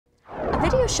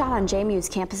video shot on JMU's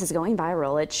campus is going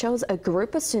viral. It shows a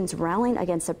group of students rallying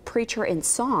against a preacher in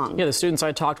song. Yeah, the students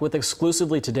I talked with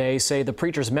exclusively today say the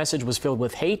preacher's message was filled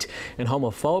with hate and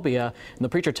homophobia, and the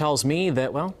preacher tells me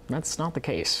that, well, that's not the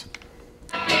case.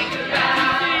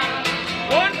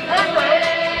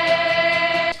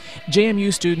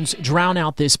 JMU students drown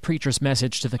out this preacher's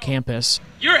message to the campus.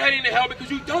 You're heading to hell because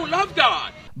you don't love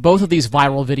God. Both of these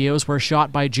viral videos were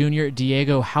shot by junior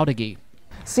Diego Jauregui.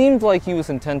 Seemed like he was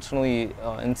intentionally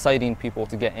inciting people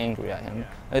to get angry at him.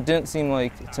 It didn't seem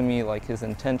like, to me, like his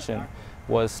intention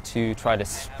was to try to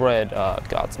spread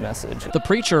God's message. The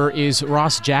preacher is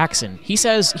Ross Jackson. He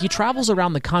says he travels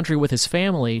around the country with his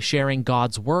family, sharing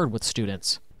God's word with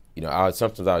students. You know,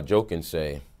 sometimes I'll joke and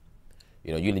say,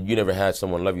 you know, you never had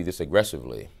someone love you this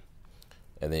aggressively,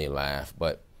 and then they laugh.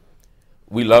 But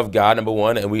we love God, number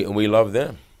one, and we love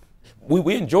them.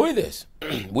 We enjoy this.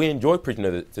 We enjoy preaching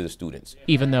to the students.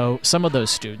 Even though some of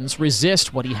those students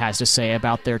resist what he has to say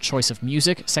about their choice of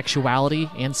music, sexuality,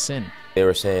 and sin. They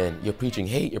were saying, you're preaching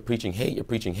hate, you're preaching hate, you're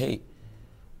preaching hate.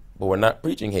 But we're not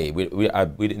preaching hate.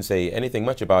 We didn't say anything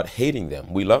much about hating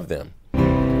them. We love them.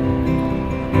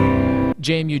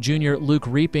 JMU junior Luke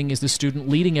Reaping is the student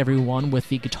leading everyone with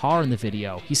the guitar in the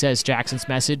video. He says Jackson's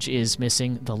message is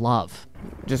missing the love.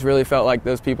 Just really felt like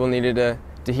those people needed to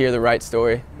hear the right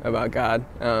story about God,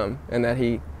 and that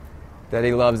he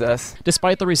loves us.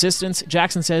 Despite the resistance,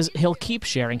 Jackson says he'll keep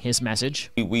sharing his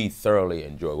message. We thoroughly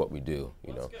enjoy what we do.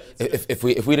 You know, if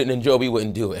we didn't enjoy it, we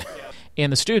wouldn't do it.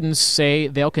 And the students say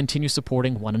they'll continue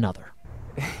supporting one another.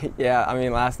 Yeah, I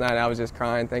mean, last night I was just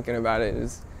crying thinking about it. It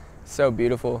was so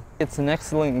beautiful. It's an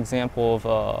excellent example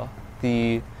of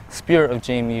the spirit of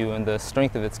JMU and the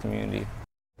strength of its community.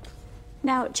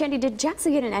 Now, Chandy, did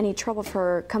Jackson get in any trouble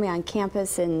for coming on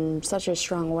campus in such a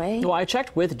strong way? Well, I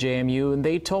checked with JMU, and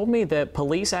they told me that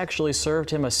police actually served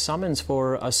him a summons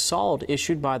for assault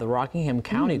issued by the Rockingham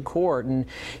County Court, and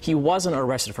he wasn't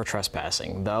arrested for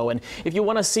trespassing, though. And if you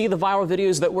want to see the viral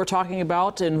videos that we're talking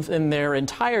about in their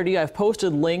entirety, I've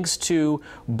posted links to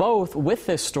both with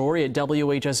this story at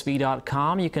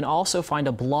WHSV.com. You can also find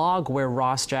a blog where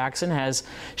Ross Jackson has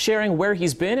sharing where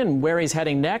he's been and where he's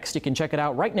heading next. You can check it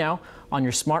out right now on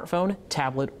your smartphone,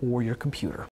 tablet, or your computer.